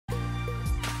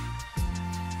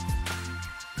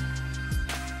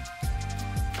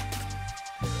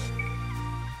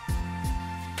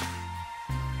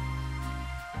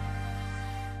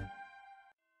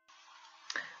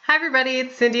Hi everybody,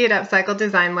 it's Cindy at Upcycled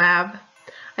Design Lab.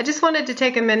 I just wanted to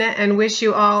take a minute and wish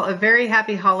you all a very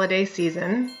happy holiday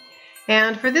season.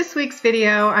 And for this week's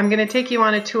video, I'm going to take you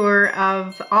on a tour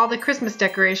of all the Christmas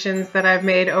decorations that I've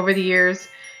made over the years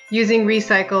using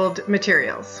recycled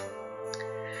materials.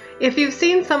 If you've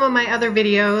seen some of my other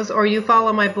videos or you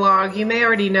follow my blog, you may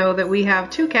already know that we have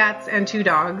 2 cats and 2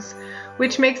 dogs,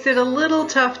 which makes it a little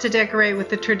tough to decorate with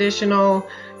the traditional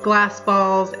glass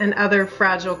balls and other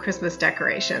fragile Christmas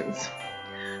decorations.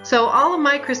 So all of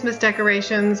my Christmas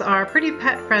decorations are pretty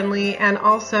pet friendly and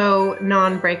also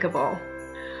non-breakable.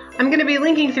 I'm going to be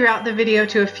linking throughout the video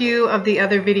to a few of the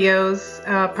other videos,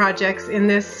 projects in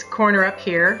this corner up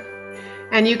here,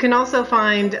 and you can also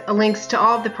find links to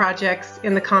all of the projects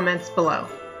in the comments below.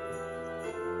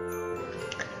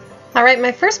 Alright,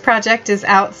 my first project is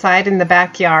outside in the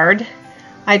backyard.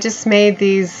 I just made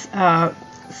these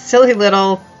silly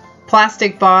little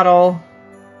plastic bottle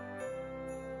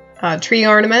tree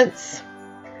ornaments.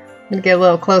 I'm going to get a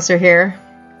little closer here.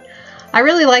 I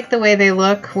really like the way they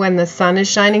look when the sun is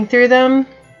shining through them,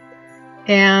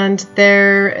 and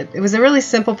it was a really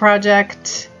simple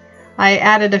project. I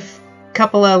added a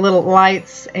couple of little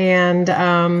lights, and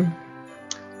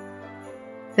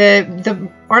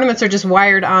the ornaments are just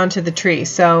wired onto the tree,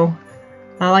 so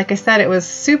like I said, it was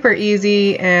super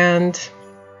easy, and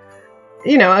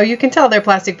you know, you can tell they're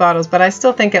plastic bottles, but I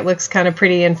still think it looks kind of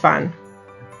pretty and fun.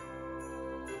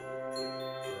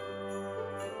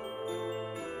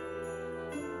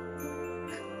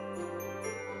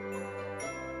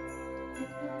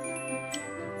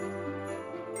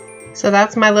 So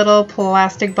that's my little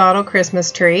plastic bottle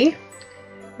Christmas tree.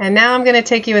 And now I'm going to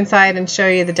take you inside and show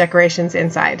you the decorations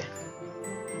inside.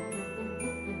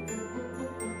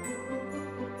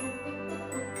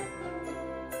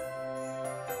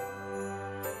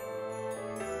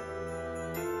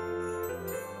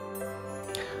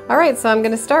 Alright, so I'm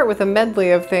going to start with a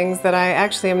medley of things that I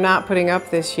actually am not putting up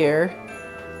this year.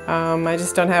 I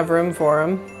just don't have room for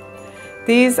them.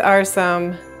 These are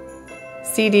some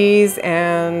CDs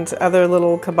and other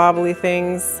little kabobbly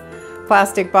things,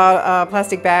 plastic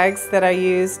bags that I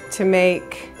used to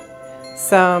make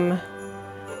some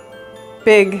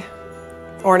big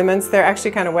ornaments. They're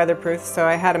actually kind of weatherproof, so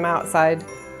I had them outside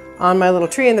on my little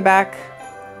tree in the back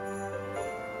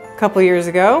a couple years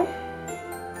ago.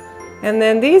 And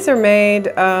then these are made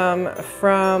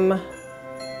from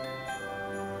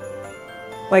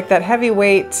like that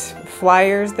heavyweight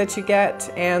flyers that you get,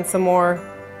 and some more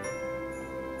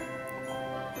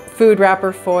food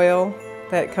wrapper foil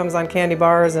that comes on candy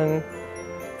bars and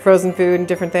frozen food and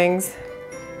different things.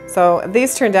 So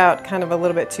these turned out kind of a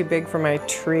little bit too big for my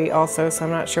tree also, so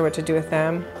I'm not sure what to do with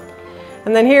them.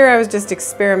 And then here I was just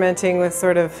experimenting with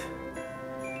sort of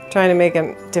trying to make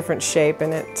a different shape,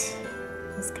 and it's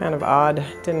kind of odd.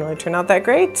 Didn't really turn out that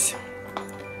great.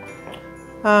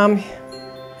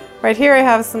 Right here I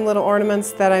have some little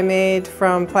ornaments that I made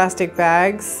from plastic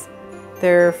bags.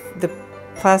 The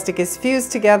plastic is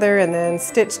fused together and then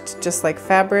stitched just like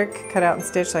fabric, cut out and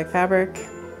stitched like fabric.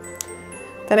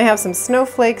 Then I have some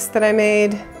snowflakes that I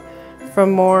made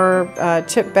from more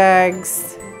chip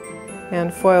bags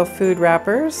and foil food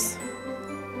wrappers.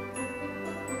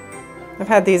 I've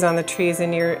had these on the trees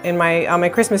on my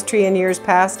Christmas tree in years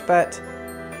past, but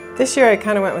this year I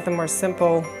kind of went with a more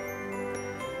simple.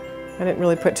 I didn't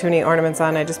really put too many ornaments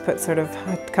on. I just put sort of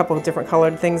a couple of different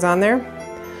colored things on there.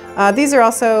 These are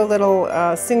also little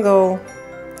single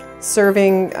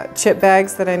serving chip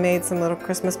bags that I made some little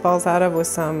Christmas balls out of with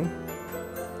some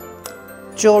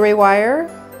jewelry wire.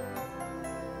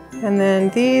 And then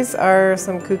these are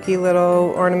some kooky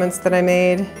little ornaments that I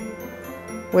made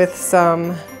with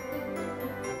some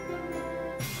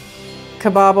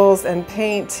kabobbles and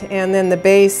paint, and then the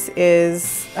base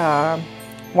is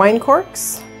wine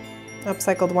corks,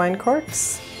 upcycled wine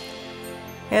corks.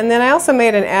 And then I also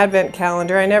made an advent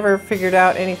calendar. I never figured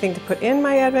out anything to put in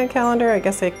my advent calendar. I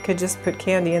guess I could just put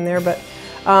candy in there, but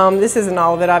this isn't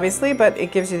all of it obviously, but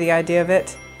it gives you the idea of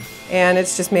it. And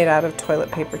it's just made out of toilet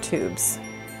paper tubes.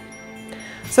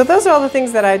 So those are all the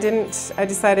things that I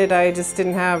decided I just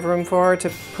didn't have room for to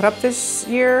put up this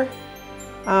year.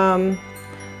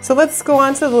 So let's go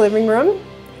on to the living room.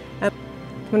 I'm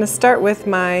going to start with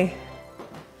my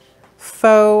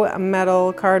faux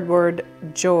metal cardboard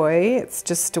joy. It's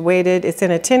just weighted. It's in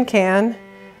a tin can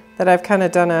that I've kind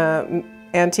of done a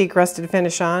antique rusted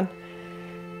finish on,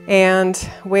 and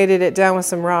weighted it down with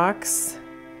some rocks.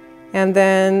 And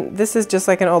then this is just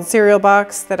like an old cereal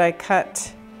box that I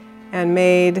cut and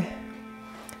made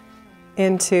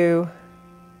into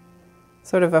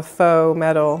sort of a faux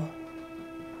metal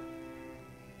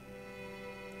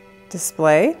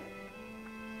display.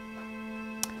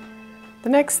 The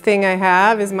next thing I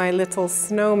have is my little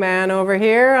snowman over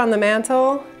here on the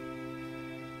mantle.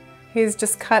 He's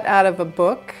just cut out of a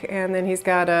book, and then he's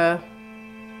got a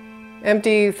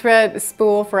empty thread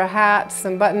spool for a hat,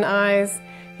 some button eyes.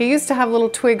 He used to have little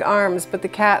twig arms, but the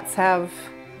cats have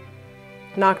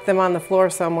knocked them on the floor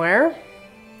somewhere.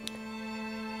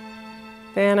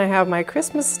 Then I have my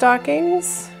Christmas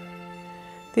stockings.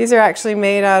 These are actually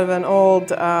made out of an old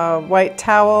white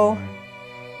towel,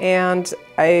 and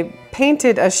I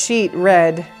painted a sheet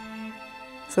red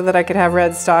so that I could have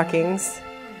red stockings.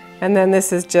 And then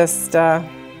this is just, the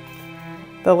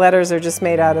letters are just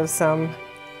made out of some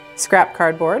scrap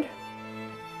cardboard.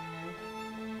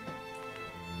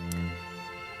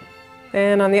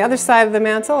 Then on the other side of the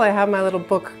mantle I have my little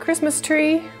book Christmas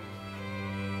tree.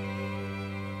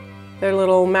 Their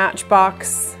little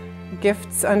matchbox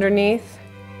gifts underneath.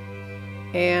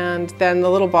 And then the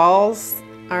little balls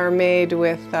are made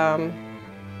with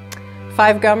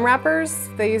 5 gum wrappers.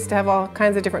 They used to have all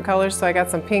kinds of different colors, so I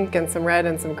got some pink and some red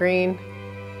and some green.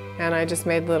 And I just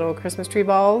made little Christmas tree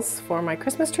balls for my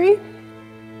Christmas tree.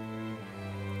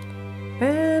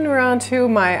 Then we're on to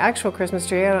my actual Christmas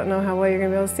tree. I don't know how well you're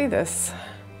gonna be able to see this.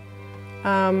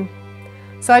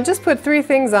 So I just put 3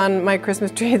 things on my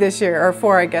Christmas tree this year, or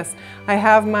 4 I guess. I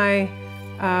have my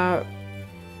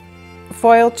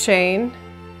foil chain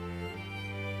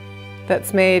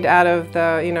that's made out of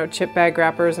the, chip bag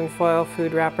wrappers and foil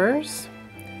food wrappers.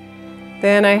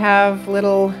 Then I have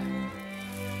little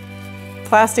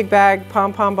plastic bag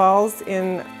pom-pom balls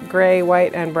in gray,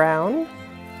 white, and brown.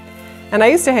 And I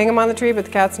used to hang them on the tree, but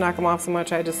the cats knock them off so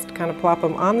much I just kind of plop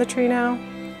them on the tree now.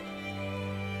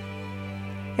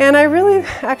 And I really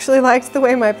actually liked the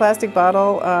way my plastic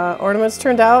bottle ornaments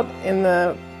turned out in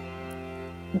the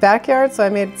backyard, so I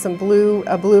made a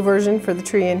blue version for the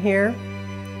tree in here.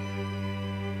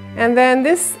 And then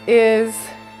these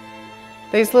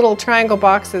little triangle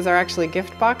boxes are actually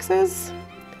gift boxes.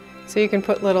 So you can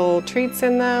put little treats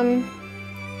in them.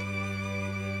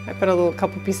 I put a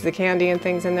couple pieces of candy and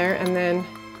things in there, and then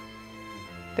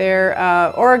they're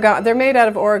made out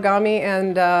of origami,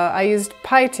 and I used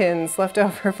pie tins left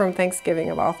over from Thanksgiving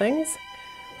of all things.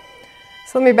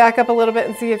 So let me back up a little bit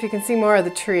and see if you can see more of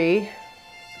the tree.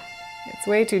 It's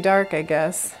way too dark, I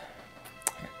guess.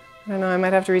 I don't know, I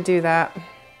might have to redo that.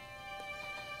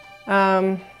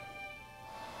 Let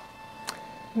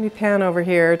me pan over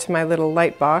here to my little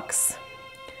light box.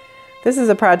 This is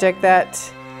a project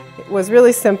that was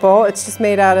really simple. It's just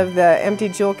made out of the empty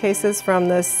jewel cases from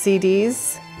the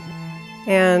CDs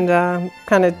and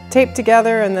kind of taped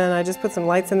together, and then I just put some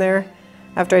lights in there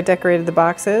after I decorated the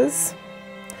boxes.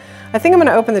 I think I'm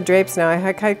going to open the drapes now.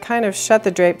 I kind of shut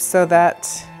the drapes so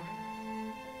that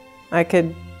I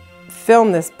could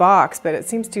film this box, but it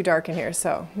seems too dark in here,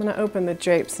 so I'm going to open the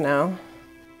drapes now.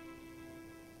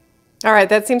 All right,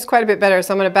 that seems quite a bit better,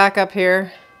 so I'm going to back up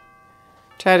here,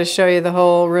 try to show you the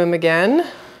whole room again.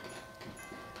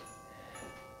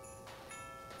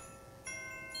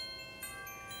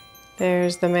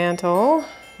 There's the mantle,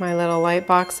 my little light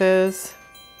boxes,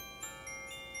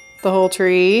 the whole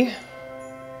tree.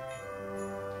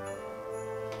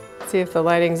 Let's see if the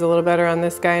lighting's a little better on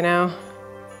this guy now.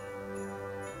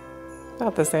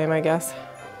 About the same, I guess.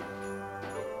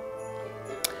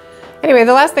 Anyway,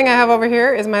 the last thing I have over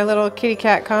here is my little kitty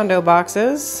cat condo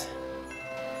boxes.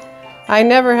 I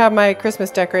never have my Christmas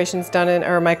decorations done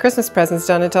or my Christmas presents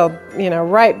done until,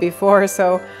 right before,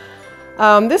 so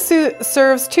this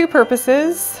serves 2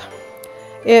 purposes.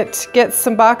 It gets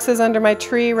some boxes under my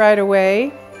tree right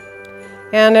away,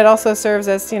 and it also serves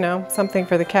as, something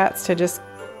for the cats to just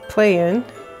play in.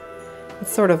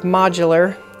 It's sort of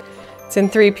modular. It's in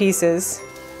 3 pieces,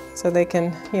 so they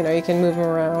can, you can move them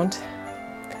around.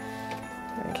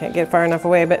 I can't get far enough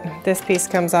away, but this piece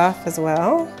comes off as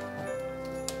well.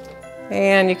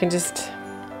 And you can just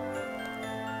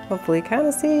hopefully kind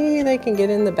of see they can get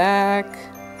in the back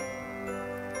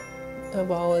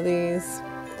of all of these.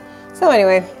 So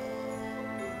anyway,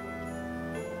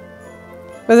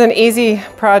 it was an easy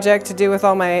project to do with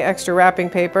all my extra wrapping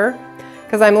paper,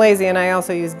 because I'm lazy and I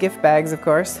also use gift bags, of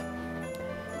course.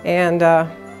 And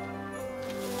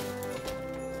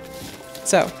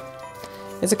so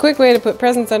it's a quick way to put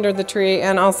presents under the tree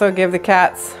and also give the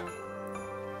cats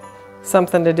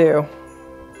something to do.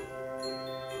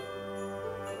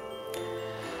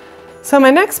 So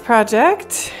my next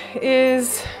project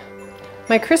is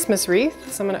my Christmas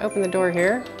wreath. So I'm going to open the door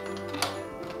here.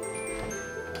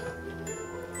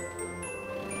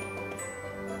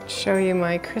 Show you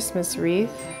my Christmas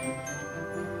wreath.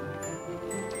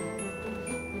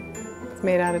 It's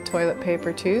made out of toilet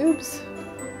paper tubes.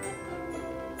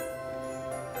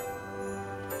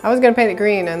 I was going to paint it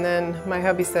green, and then my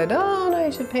hubby said, oh no,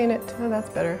 you should paint it. Oh, that's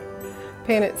better.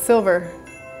 Paint it silver.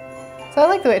 So I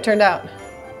like the way it turned out.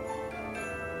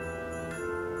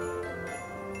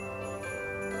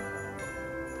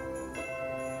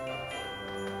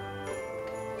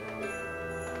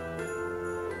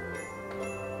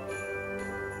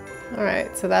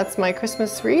 Alright, so that's my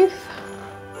Christmas wreath.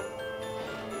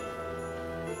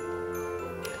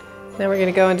 Now we're going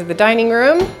to go into the dining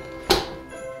room.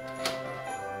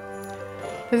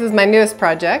 This is my newest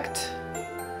project.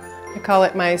 I call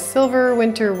it my Silver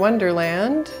Winter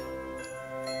Wonderland.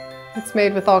 It's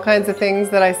made with all kinds of things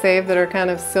that I saved that are kind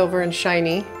of silver and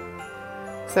shiny.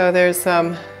 So there's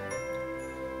some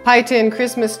pie tin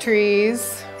Christmas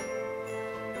trees,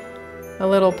 a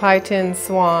little pie tin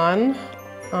swan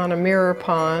on a mirror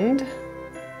pond,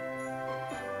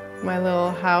 my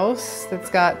little house that's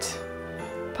got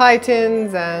pie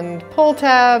tins and pull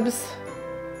tabs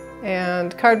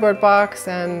and cardboard box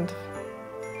and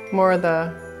more of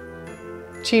the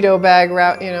Cheeto bag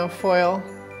foil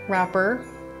wrapper.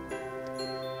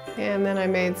 And then I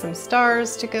made some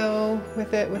stars to go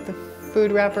with it with the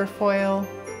food wrapper foil.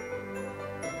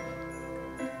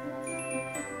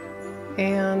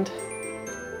 And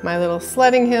my little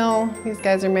sledding hill. These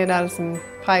guys are made out of some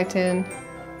pie tin.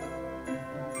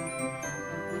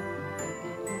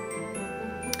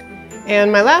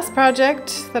 And my last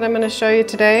project that I'm going to show you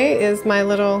today is my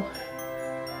little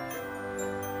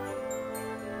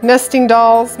nesting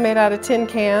dolls made out of tin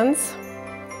cans.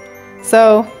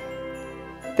 So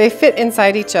they fit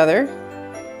inside each other.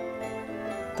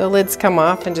 The lids come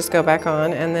off and just go back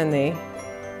on, and then they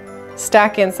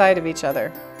stack inside of each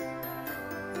other.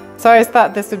 So I always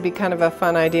thought this would be kind of a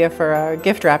fun idea for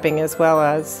gift wrapping as well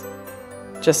as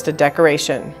just a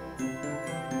decoration.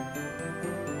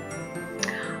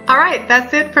 Alright,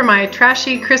 that's it for my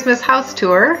Trashy Christmas house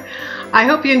tour. I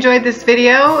hope you enjoyed this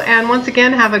video, and once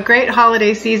again, have a great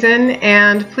holiday season,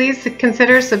 and please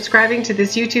consider subscribing to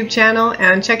this YouTube channel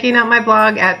and checking out my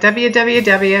blog at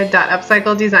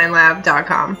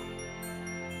www.upcycleddesignlab.com.